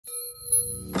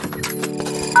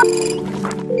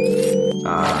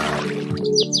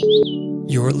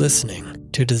You're listening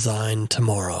to Design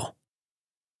Tomorrow.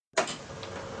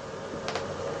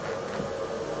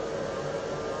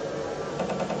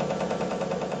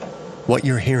 What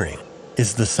you're hearing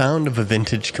is the sound of a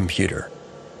vintage computer.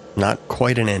 Not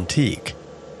quite an antique,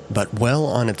 but well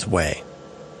on its way.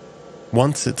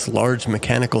 Once its large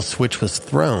mechanical switch was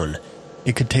thrown,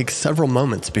 it could take several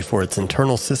moments before its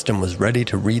internal system was ready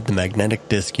to read the magnetic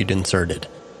disk you'd inserted.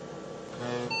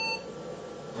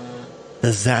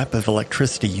 The zap of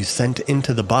electricity you sent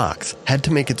into the box had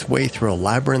to make its way through a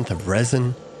labyrinth of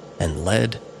resin and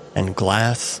lead and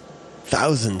glass,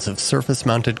 thousands of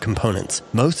surface-mounted components,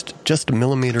 most just a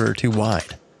millimeter or two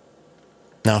wide.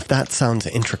 Now, if that sounds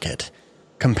intricate,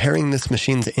 comparing this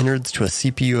machine's innards to a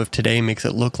CPU of today makes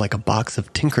it look like a box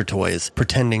of Tinker Toys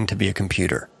pretending to be a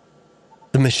computer.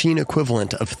 The machine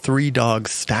equivalent of 3 dogs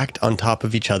stacked on top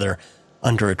of each other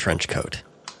under a trench coat.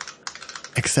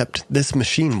 Except this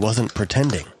machine wasn't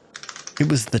pretending. It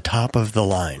was the top of the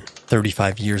line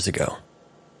 35 years ago.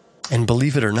 And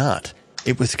believe it or not,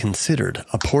 it was considered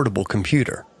a portable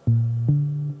computer.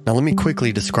 Now let me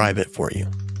quickly describe it for you.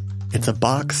 It's a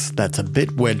box that's a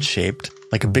bit wedge-shaped,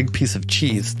 like a big piece of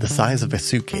cheese the size of a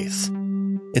suitcase.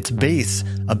 Its base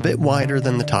a bit wider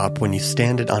than the top when you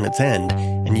stand it on its end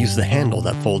and use the handle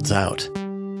that folds out.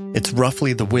 It's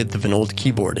roughly the width of an old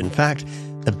keyboard. In fact,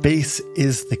 the base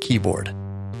is the keyboard.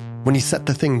 When you set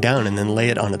the thing down and then lay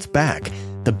it on its back,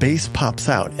 the base pops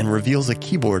out and reveals a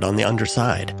keyboard on the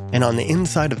underside. And on the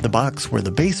inside of the box where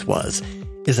the base was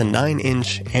is a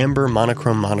 9-inch amber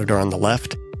monochrome monitor on the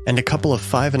left and a couple of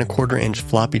 5¼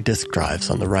 floppy disk drives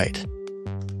on the right.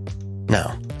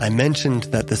 Now, I mentioned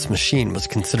that this machine was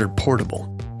considered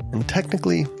portable, and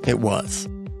technically it was.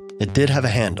 It did have a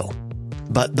handle,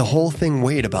 but the whole thing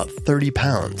weighed about 30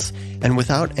 pounds, and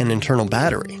without an internal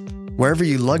battery, wherever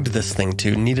you lugged this thing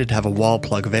to needed to have a wall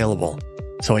plug available,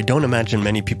 so I don't imagine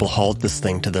many people hauled this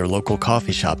thing to their local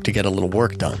coffee shop to get a little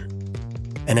work done.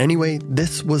 And anyway,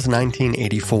 this was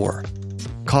 1984.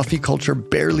 Coffee culture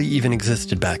barely even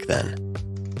existed back then.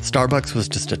 Starbucks was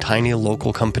just a tiny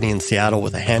local company in Seattle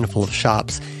with a handful of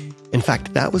shops. In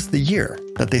fact, that was the year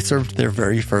that they served their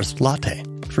very first latte.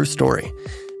 True story.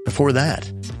 Before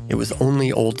that, it was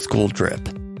only old school drip.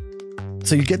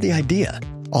 So you get the idea.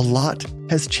 A lot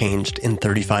has changed in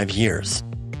 35 years,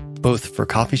 both for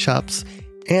coffee shops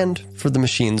and for the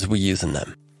machines we use in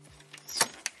them.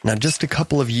 Now, just a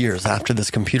couple of years after this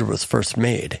computer was first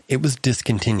made, it was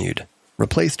discontinued,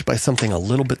 replaced by something a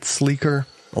little bit sleeker,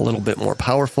 a little bit more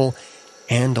powerful,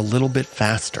 and a little bit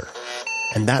faster.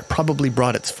 And that probably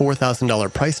brought its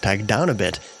 $4,000 price tag down a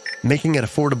bit, making it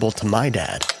affordable to my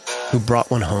dad, who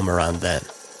brought one home around then.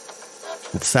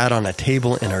 It sat on a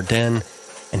table in our den,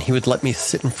 and he would let me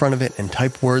sit in front of it and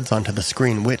type words onto the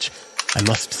screen, which, I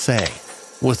must say,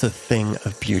 was a thing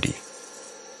of beauty.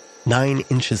 9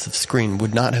 inches of screen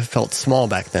would not have felt small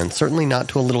back then, certainly not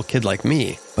to a little kid like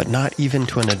me, but not even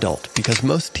to an adult, because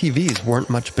most TVs weren't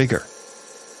much bigger.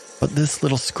 But this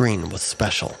little screen was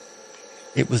special.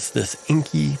 It was this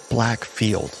inky black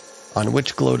field on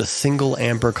which glowed a single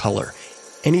amber color.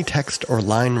 Any text or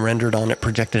line rendered on it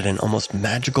projected an almost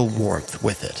magical warmth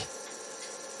with it.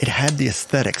 It had the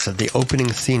aesthetics of the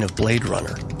opening scene of Blade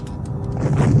Runner.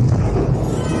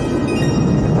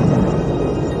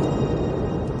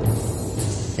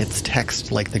 Its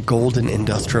text like the golden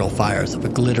industrial fires of a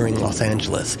glittering Los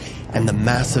Angeles and the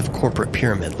massive corporate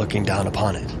pyramid looking down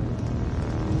upon it.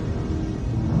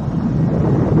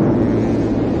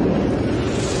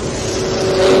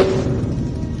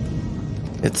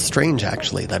 It's strange,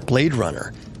 actually, that Blade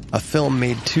Runner, a film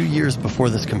made 2 years before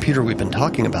this computer we've been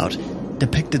talking about,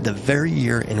 depicted the very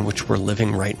year in which we're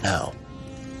living right now,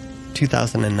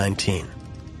 2019.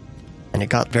 And it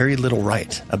got very little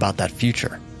right about that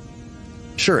future.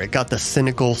 Sure, it got the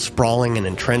cynical, sprawling, and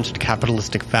entrenched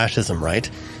capitalistic fascism right.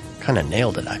 Kind of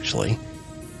nailed it, actually.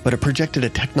 But it projected a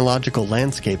technological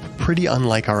landscape pretty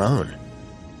unlike our own.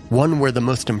 One where the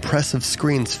most impressive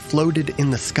screens floated in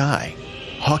the sky,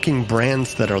 hawking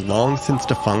brands that are long since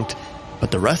defunct, but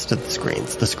the rest of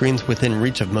the screens within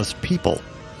reach of most people,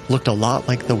 looked a lot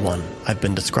like the one I've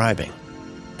been describing.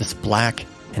 This black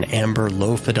and amber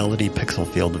low-fidelity pixel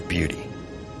field of beauty.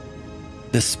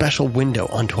 This special window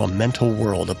onto a mental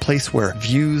world, a place where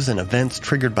views and events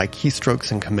triggered by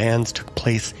keystrokes and commands took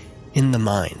place in the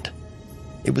mind.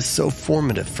 It was so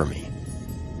formative for me.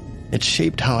 It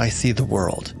shaped how I see the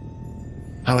world,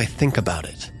 how I think about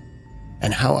it,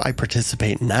 and how I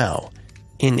participate now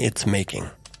in its making.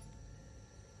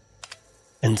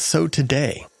 And so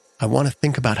today, I want to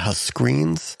think about how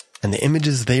screens and the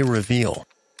images they reveal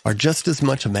are just as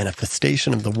much a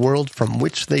manifestation of the world from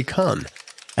which they come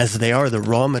as they are the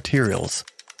raw materials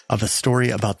of a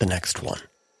story about the next one,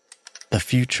 the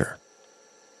future.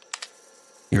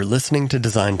 You're listening to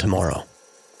Design Tomorrow.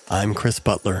 I'm Chris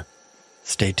Butler.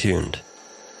 Stay tuned.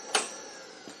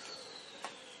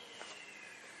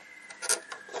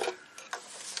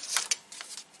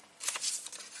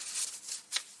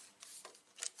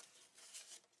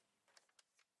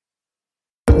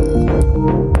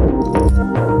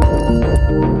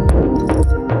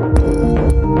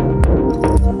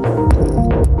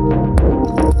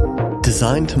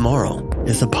 Design Tomorrow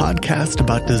is a podcast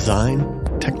about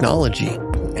design, technology,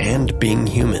 and being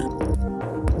human,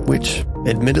 which,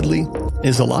 admittedly,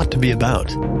 is a lot to be about.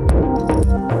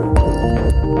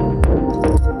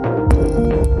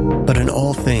 But in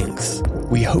all things,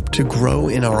 we hope to grow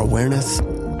in our awareness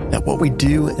that what we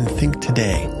do and think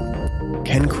today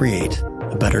can create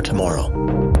a better tomorrow.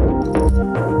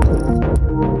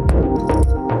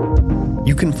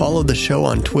 You can follow the show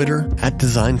on Twitter at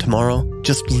Design Tomorrow.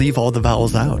 Just leave all the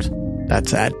vowels out.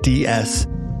 That's at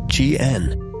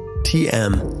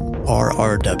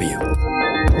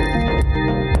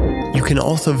DSGNTMRRW. You can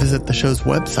also visit the show's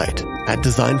website at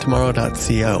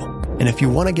designtomorrow.co. And if you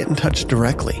want to get in touch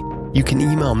directly, you can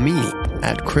email me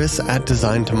at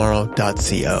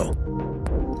chris@designtomorrow.co.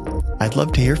 I'd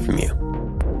love to hear from you.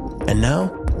 And now,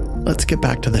 let's get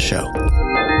back to the show.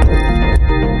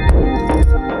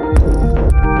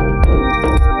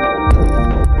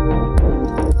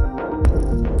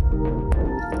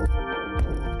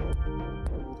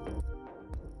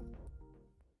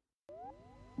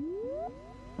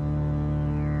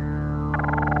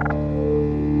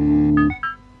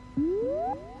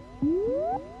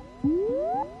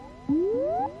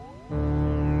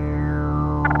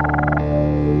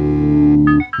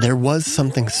 There was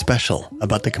something special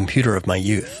about the computer of my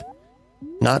youth.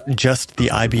 Not just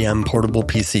the IBM Portable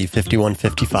PC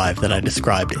 5155 that I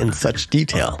described in such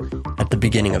detail at the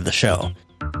beginning of the show,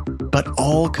 but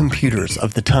all computers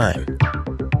of the time,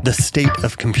 the state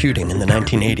of computing in the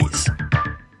 1980s.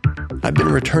 I've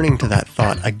been returning to that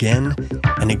thought again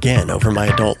and again over my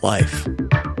adult life,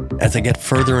 as I get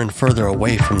further and further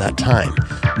away from that time,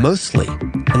 mostly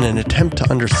in an attempt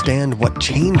to understand what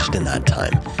changed in that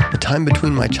time, the time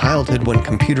between my childhood when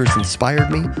computers inspired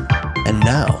me, and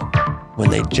now, when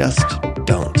they just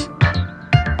don't.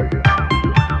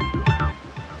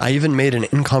 I even made an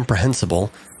incomprehensible,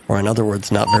 or in other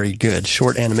words, not very good,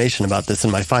 short animation about this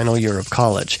in my final year of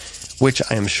college, which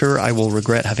I am sure I will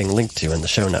regret having linked to in the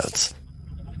show notes.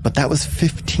 But that was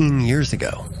 15 years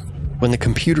ago, when the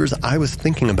computers I was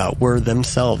thinking about were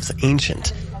themselves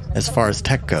ancient, as far as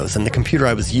tech goes, and the computer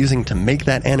I was using to make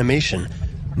that animation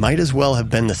might as well have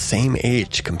been the same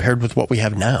age compared with what we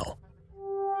have now.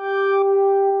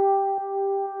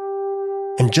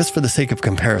 And just for the sake of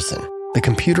comparison, the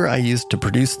computer I used to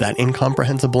produce that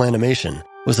incomprehensible animation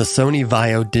was a Sony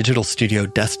Vaio Digital Studio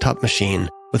desktop machine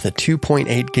with a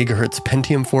 2.8 GHz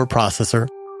Pentium 4 processor,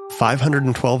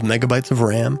 512 megabytes of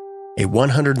RAM, a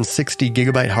 160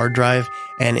 gigabyte hard drive,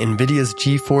 and NVIDIA's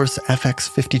GeForce FX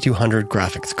 5200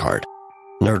 graphics card.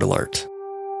 Nerd alert.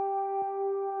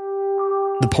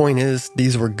 The point is,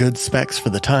 these were good specs for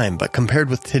the time, but compared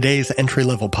with today's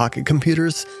entry-level pocket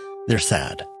computers, they're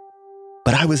sad.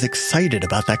 But I was excited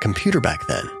about that computer back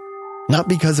then. Not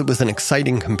because it was an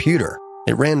exciting computer.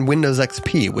 It ran Windows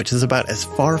XP, which is about as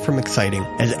far from exciting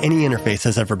as any interface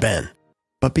has ever been.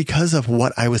 But because of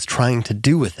what I was trying to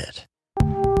do with it.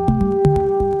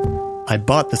 I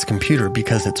bought this computer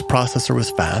because its processor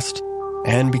was fast,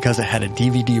 and because it had a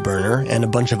DVD burner and a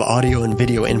bunch of audio and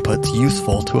video inputs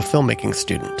useful to a filmmaking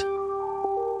student.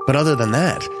 But other than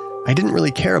that, I didn't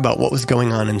really care about what was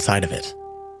going on inside of it.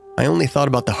 I only thought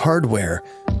about the hardware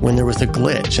when there was a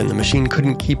glitch and the machine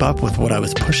couldn't keep up with what I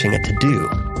was pushing it to do.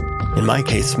 In my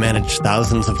case, manage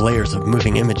thousands of layers of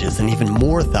moving images and even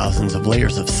more thousands of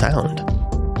layers of sound.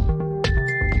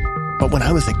 But when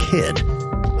I was a kid,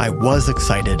 I was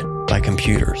excited by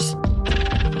computers.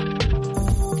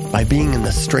 By being in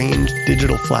the strange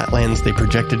digital flatlands they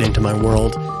projected into my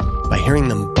world, by hearing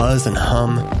them buzz and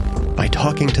hum, by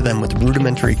talking to them with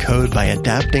rudimentary code, by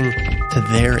adapting to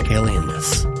their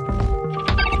alienness.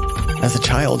 As a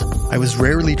child, I was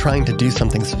rarely trying to do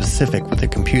something specific with a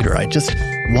computer. I just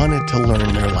wanted to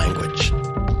learn their language,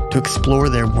 to explore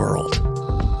their world.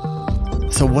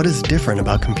 So what is different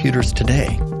about computers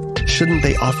today? Shouldn't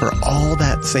they offer all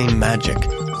that same magic,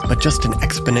 but just an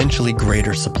exponentially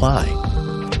greater supply?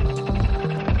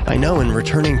 I know in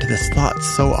returning to this thought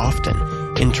so often,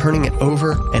 in turning it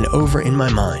over and over in my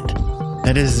mind,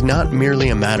 that it is not merely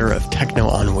a matter of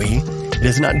techno-ennui, It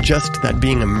is not just that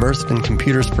being immersed in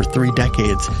computers for 3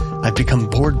 decades, I've become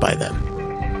bored by them.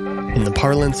 In the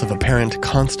parlance of a parent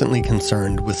constantly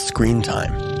concerned with screen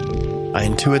time, I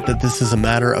intuit that this is a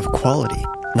matter of quality,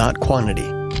 not quantity,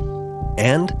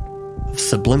 and of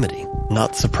sublimity,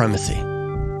 not supremacy.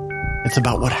 It's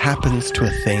about what happens to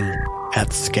a thing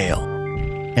at scale.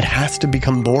 It has to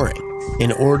become boring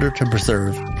in order to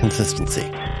preserve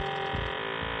consistency.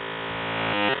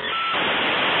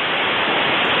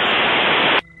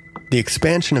 The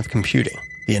expansion of computing,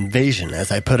 the invasion,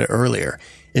 as I put it earlier,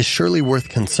 is surely worth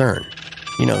concern.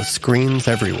 Screens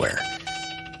everywhere.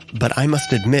 But I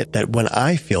must admit that when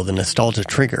I feel the nostalgia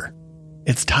trigger,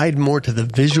 it's tied more to the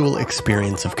visual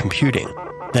experience of computing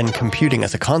than computing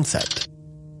as a concept.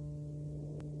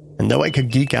 And though I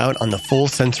could geek out on the full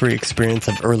sensory experience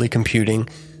of early computing,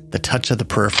 the touch of the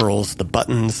peripherals, the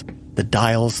buttons, the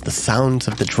dials, the sounds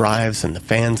of the drives and the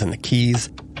fans and the keys,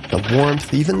 the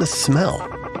warmth, even the smell,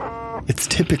 it's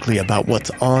typically about what's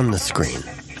on the screen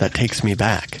that takes me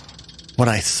back, what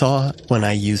I saw when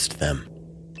I used them.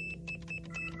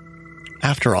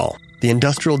 After all, the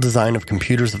industrial design of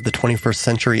computers of the 21st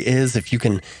century is, if you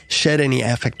can shed any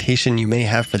affectation you may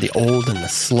have for the old and the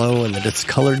slow and the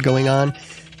discolored going on,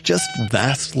 just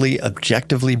vastly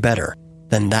objectively better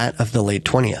than that of the late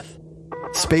 20th.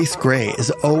 Space gray is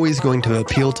always going to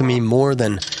appeal to me more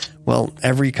than,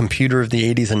 every computer of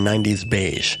the 80s and 90s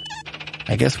beige.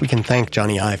 I guess we can thank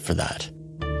Johnny Ive for that.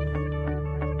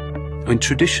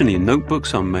 Traditionally,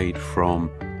 notebooks are made from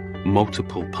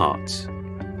multiple parts.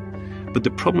 But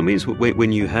the problem is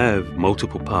when you have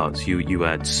multiple parts, you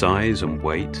add size and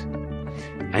weight,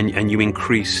 and you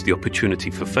increase the opportunity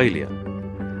for failure.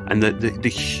 And the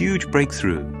huge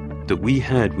breakthrough that we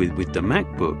had with the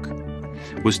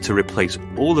MacBook was to replace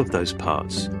all of those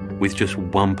parts with just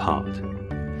one part.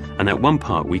 And that one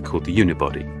part we called the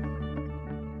unibody.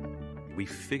 We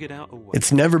figured out a way.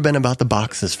 It's never been about the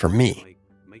boxes for me.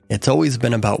 It's always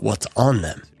been about what's on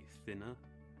them.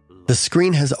 The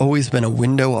screen has always been a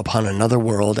window upon another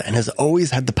world and has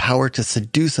always had the power to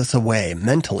seduce us away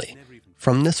mentally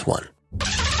from this one.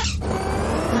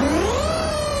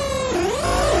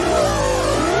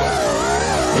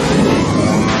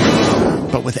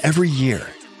 But with every year,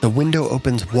 the window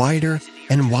opens wider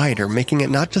and wider, making it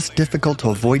not just difficult to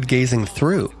avoid gazing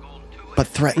through, but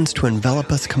threatens to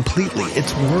envelop us completely,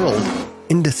 its world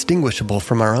indistinguishable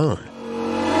from our own.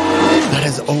 That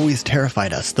has always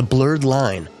terrified us, the blurred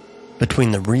line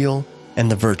between the real and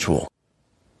the virtual.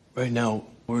 Right now,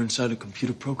 we're inside a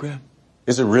computer program.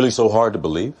 Is it really so hard to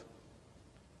believe?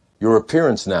 Your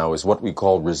appearance now is what we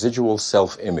call residual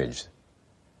self-image.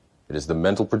 It is the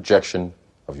mental projection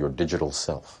of your digital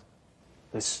self.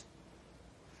 This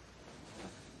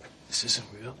isn't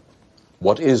real.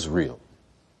 What is real?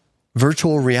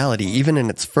 Virtual reality, even in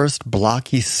its first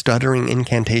blocky, stuttering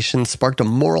incantation, sparked a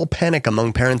moral panic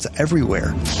among parents everywhere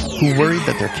who worried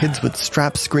that their kids would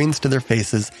strap screens to their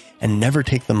faces and never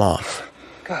take them off.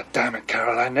 God damn it,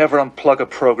 Carol. I never unplug a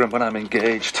program when I'm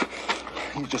engaged.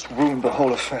 You just ruined the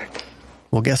whole effect.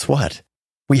 Well, guess what?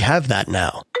 We have that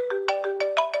now.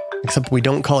 Except we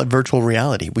don't call it virtual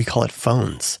reality. We call it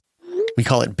phones. We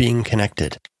call it being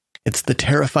connected. It's the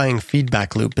terrifying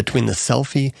feedback loop between the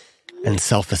selfie and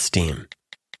self-esteem.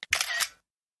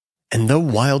 And though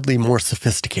wildly more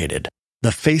sophisticated,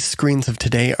 the face screens of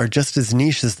today are just as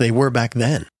niche as they were back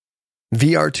then.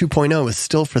 VR 2.0 is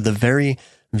still for the very,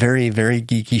 very, very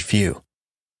geeky few.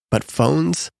 But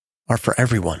phones are for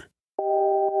everyone.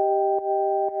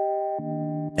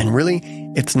 And really,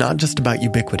 it's not just about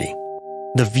ubiquity.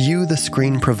 The view the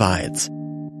screen provides,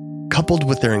 coupled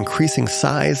with their increasing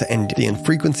size and the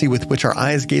infrequency with which our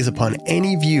eyes gaze upon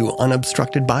any view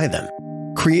unobstructed by them,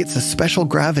 creates a special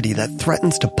gravity that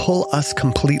threatens to pull us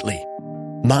completely,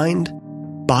 mind,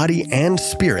 body, and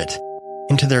spirit,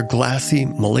 into their glassy,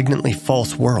 malignantly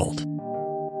false world.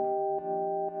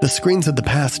 The screens of the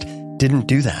past didn't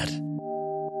do that,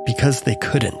 because they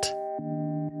couldn't.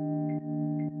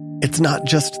 It's not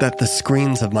just that the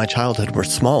screens of my childhood were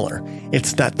smaller,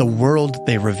 it's that the world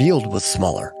they revealed was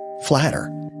smaller, flatter,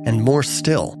 and more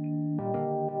still.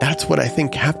 That's what I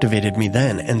think captivated me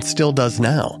then and still does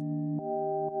now.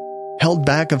 Held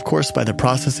back, of course, by the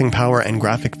processing power and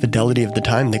graphic fidelity of the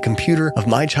time, the computer of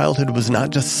my childhood was not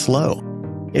just slow,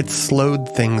 it slowed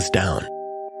things down.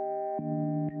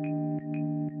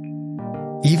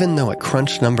 Even though it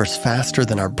crunched numbers faster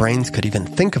than our brains could even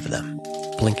think of them,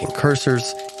 blinking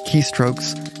cursors,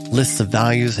 keystrokes, lists of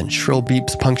values, and shrill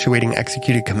beeps punctuating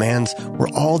executed commands were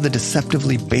all the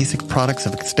deceptively basic products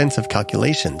of extensive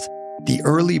calculations, the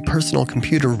early personal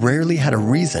computer rarely had a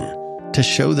reason to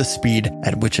show the speed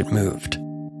at which it moved.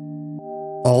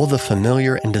 All the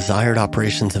familiar and desired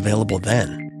operations available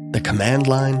then, the command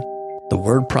line, the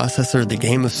word processor, the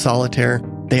game of solitaire,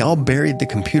 they all buried the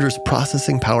computer's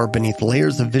processing power beneath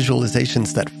layers of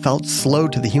visualizations that felt slow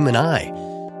to the human eye,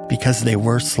 because they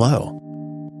were slow.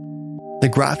 The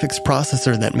graphics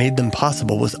processor that made them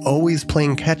possible was always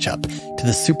playing catch-up to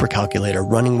the supercalculator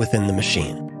running within the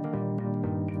machine.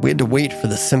 We had to wait for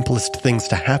the simplest things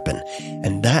to happen,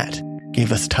 and that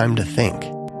gave us time to think,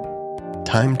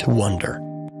 time to wonder.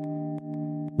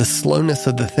 The slowness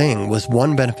of the thing was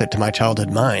one benefit to my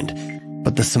childhood mind,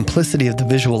 but the simplicity of the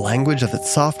visual language of its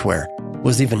software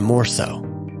was even more so.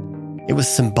 It was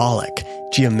symbolic,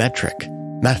 geometric,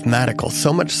 mathematical,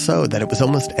 so much so that it was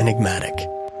almost enigmatic.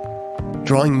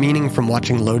 Drawing meaning from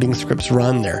watching loading scripts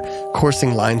run their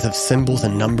coursing lines of symbols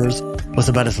and numbers was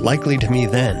about as likely to me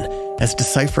then as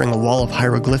deciphering a wall of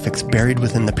hieroglyphics buried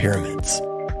within the pyramids.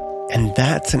 And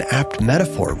that's an apt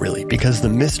metaphor, really, because the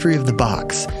mystery of the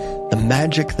box, the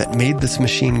magic that made this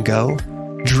machine go,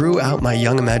 drew out my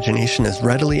young imagination as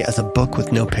readily as a book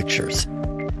with no pictures.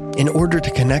 In order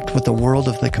to connect with the world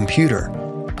of the computer,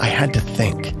 I had to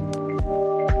think.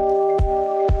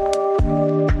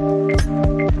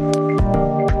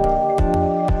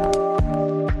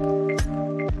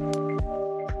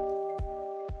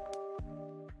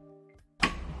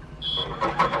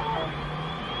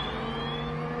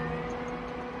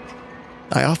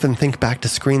 I often think back to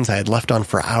screens I had left on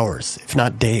for hours, if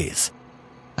not days.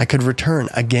 I could return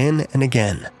again and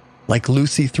again, like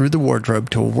Lucy through the wardrobe,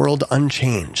 to a world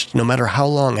unchanged, no matter how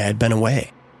long I had been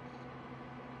away.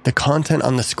 The content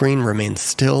on the screen remained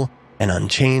still and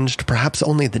unchanged, perhaps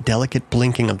only the delicate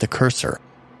blinking of the cursor,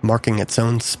 marking its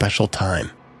own special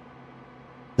time.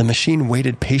 The machine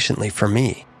waited patiently for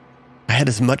me. I had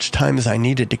as much time as I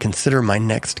needed to consider my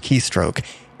next keystroke,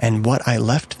 and what I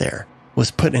left there was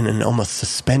put in an almost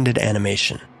suspended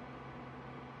animation.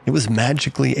 It was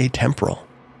magically atemporal.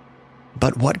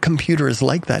 But what computer is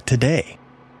like that today?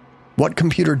 What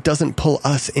computer doesn't pull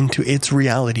us into its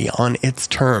reality on its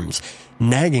terms,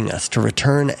 nagging us to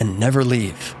return and never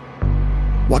leave?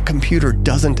 What computer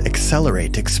doesn't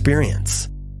accelerate experience?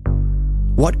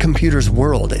 What computer's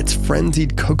world, its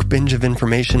frenzied coke binge of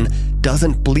information,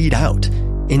 doesn't bleed out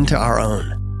into our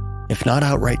own, if not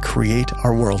outright create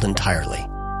our world entirely?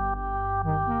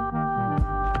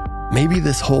 Maybe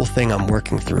this whole thing I'm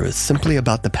working through is simply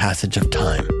about the passage of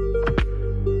time.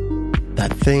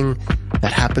 That thing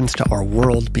that happens to our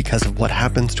world because of what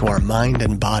happens to our mind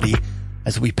and body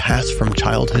as we pass from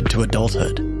childhood to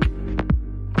adulthood.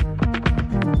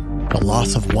 The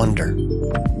loss of wonder.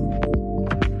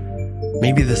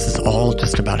 Maybe this is all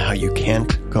just about how you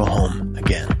can't go home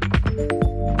again.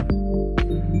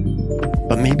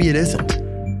 But maybe it isn't.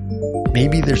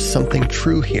 Maybe there's something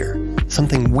true here.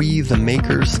 Something we, the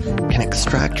makers, can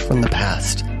extract from the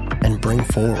past and bring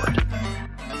forward.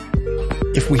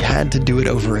 If we had to do it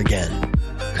over again,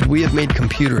 could we have made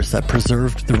computers that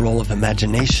preserved the role of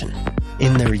imagination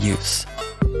in their use,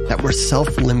 that were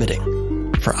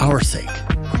self-limiting for our sake?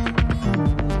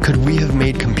 Could we have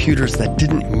made computers that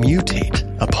didn't mutate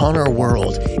upon our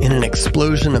world in an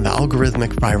explosion of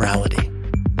algorithmic virality?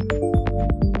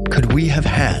 Could we have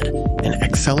had an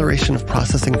acceleration of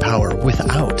processing power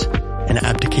without an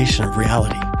abdication of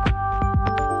reality?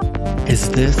 Is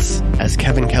this, as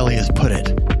Kevin Kelly has put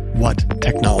it, what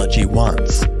technology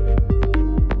wants?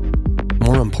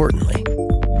 More importantly,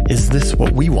 is this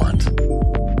what we want?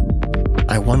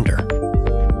 I wonder.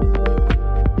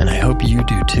 And I hope you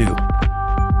do too.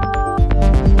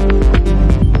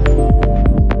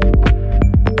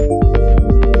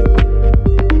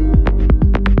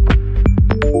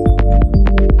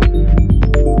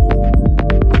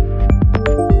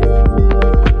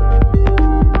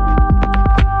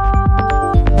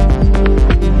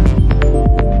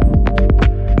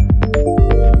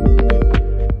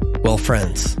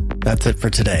 Friends, that's it for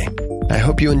today. I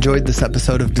hope you enjoyed this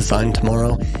episode of Design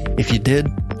Tomorrow. If you did,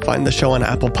 find the show on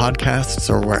Apple Podcasts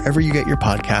or wherever you get your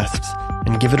podcasts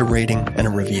and give it a rating and a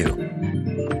review.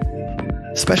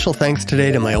 Special thanks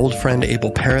today to my old friend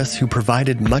Abel Paris, who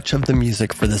provided much of the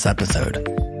music for this episode.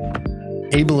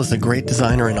 Abel is a great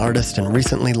designer and artist and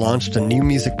recently launched a new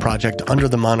music project under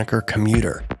the moniker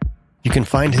Commuter. You can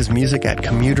find his music at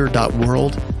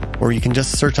commuter.world, or you can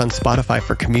just search on Spotify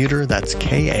for Commuter, that's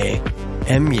K-A-M-U-T-E-R.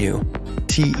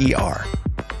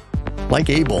 Like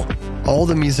Abel, all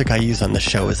the music I use on the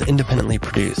show is independently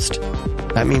produced.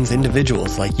 That means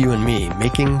individuals like you and me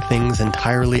making things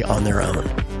entirely on their own.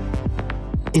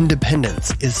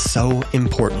 Independence is so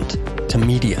important to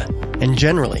media, and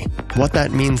generally, what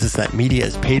that means is that media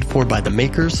is paid for by the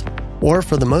makers, or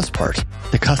for the most part,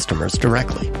 the customers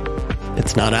directly.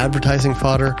 It's not advertising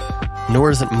fodder,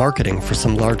 nor is it marketing for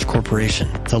some large corporation.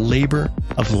 It's a labor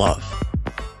of love.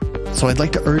 So I'd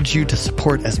like to urge you to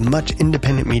support as much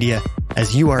independent media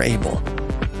as you are able.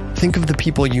 Think of the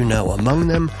people you know. Among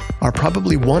them are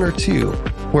probably one or two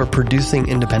who are producing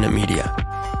independent media.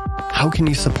 How can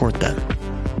you support them?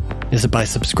 Is it by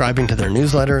subscribing to their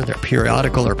newsletter, their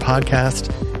periodical or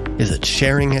podcast? Is it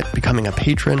sharing it, becoming a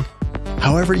patron?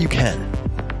 However you can,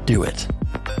 do it.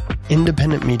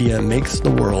 Independent media makes the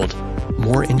world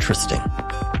more interesting.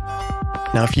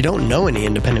 Now, if you don't know any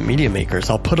independent media makers,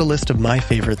 I'll put a list of my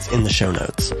favorites in the show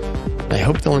notes. I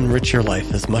hope they'll enrich your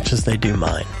life as much as they do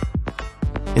mine.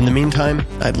 In the meantime,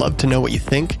 I'd love to know what you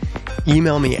think.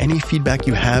 Email me any feedback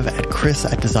you have at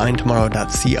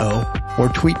chris@designtomorrow.co or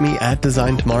tweet me at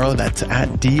designtomorrow. That's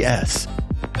at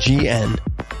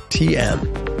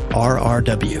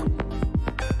DSGNTMRRW.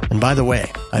 And by the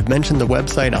way, I've mentioned the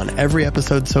website on every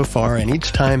episode so far, and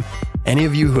each time, any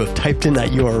of you who have typed in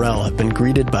that URL have been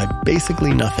greeted by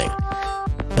basically nothing.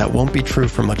 That won't be true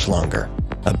for much longer.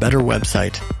 A better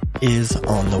website is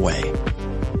on the way.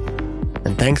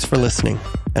 And thanks for listening.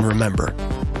 And remember,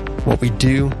 what we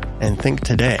do and think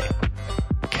today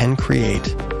can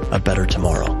create a better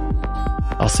tomorrow.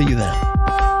 I'll see you then.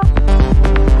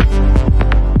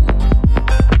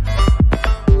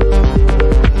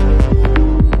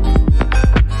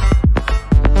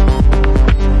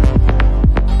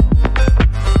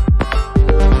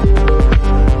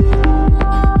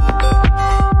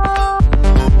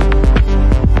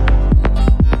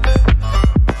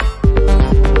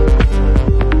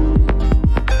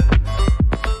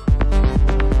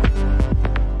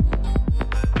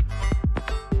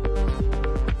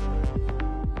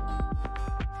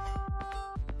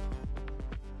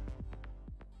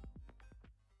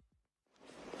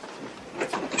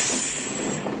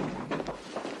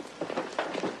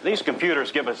 These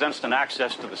computers give us instant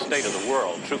access to the state of the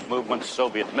world, troop movements,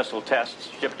 Soviet missile tests,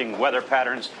 shifting weather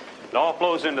patterns. It all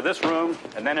flows into this room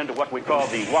and then into what we call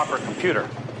the Whopper computer.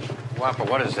 Whopper,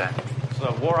 what is that? It's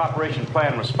a War Operation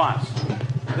Plan Response.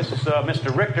 This is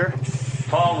Mr. Richter.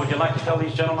 Paul, would you like to tell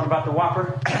these gentlemen about the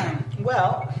Whopper?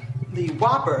 Well, the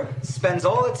Whopper spends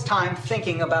all its time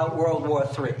thinking about World War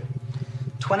III.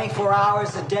 24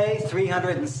 hours a day,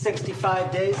 365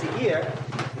 days a year,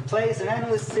 it plays an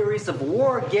endless series of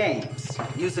war games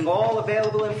using all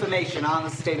available information on the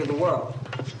state of the world.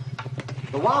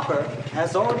 The Whopper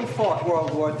has already fought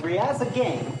World War III as a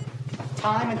game,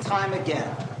 time and time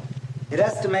again. It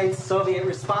estimates Soviet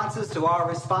responses to our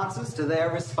responses to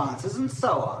their responses, and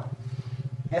so on.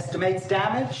 Estimates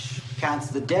damage, counts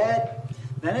the dead,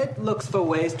 then it looks for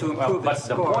ways to improve its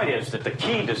score. But the point is that the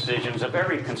key decisions of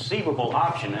every conceivable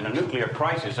option in a nuclear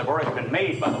crisis have already been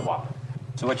made by the Whopper.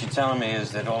 So what you're telling me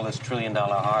is that all this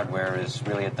trillion-dollar hardware is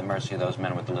really at the mercy of those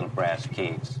men with the little brass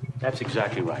keys. That's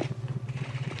exactly right.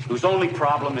 Whose only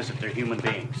problem is that they're human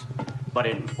beings. But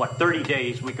in, 30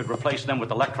 days, we could replace them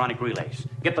with electronic relays.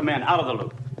 Get the men out of the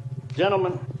loop.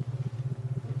 Gentlemen,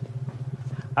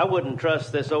 I wouldn't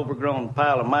trust this overgrown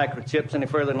pile of microchips any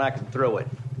further than I could throw it.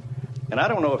 And I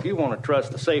don't know if you want to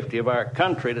trust the safety of our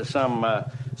country to some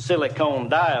silicone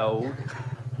diode.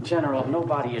 General,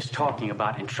 nobody is talking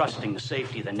about entrusting the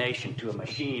safety of the nation to a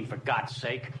machine, for God's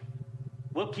sake.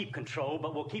 We'll keep control,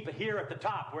 but we'll keep it here at the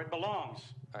top where it belongs.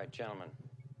 All right, gentlemen.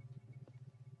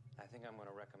 I think I'm going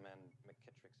to recommend